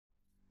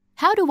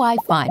How do I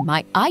find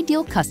my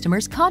ideal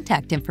customer's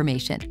contact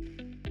information?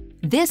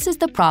 This is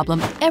the problem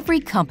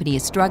every company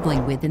is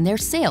struggling with in their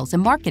sales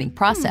and marketing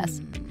process.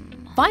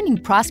 Finding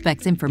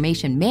prospects'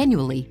 information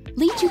manually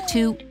leads you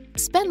to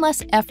spend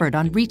less effort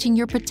on reaching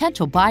your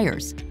potential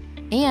buyers,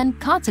 and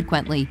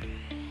consequently,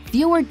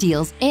 fewer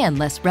deals and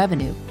less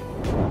revenue.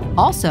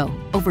 Also,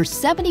 over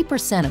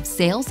 70% of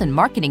sales and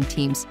marketing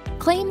teams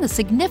claim the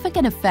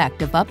significant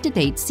effect of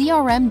up-to-date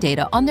CRM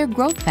data on their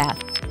growth path.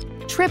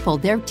 Triple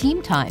their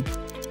team time,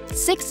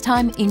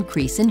 6-time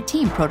increase in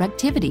team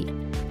productivity,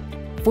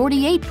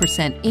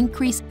 48%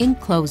 increase in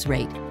close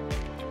rate.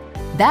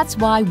 That's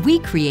why we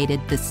created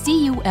the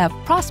CUF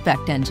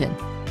Prospect Engine.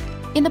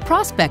 In the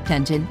Prospect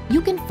Engine, you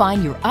can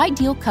find your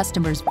ideal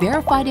customer's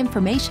verified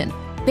information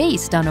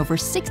based on over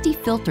 60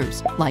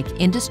 filters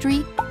like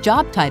industry,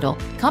 job title,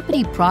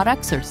 company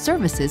products or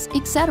services,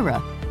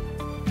 etc.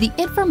 The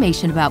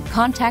information about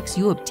contacts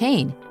you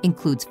obtain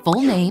includes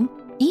full name,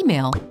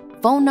 email,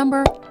 phone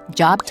number,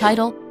 job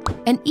title,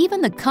 and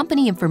even the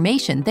company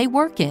information they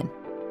work in.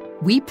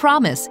 We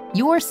promise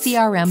your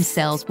CRM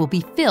cells will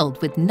be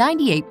filled with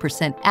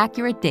 98%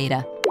 accurate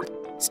data.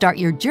 Start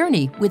your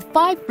journey with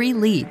 5 free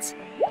leads.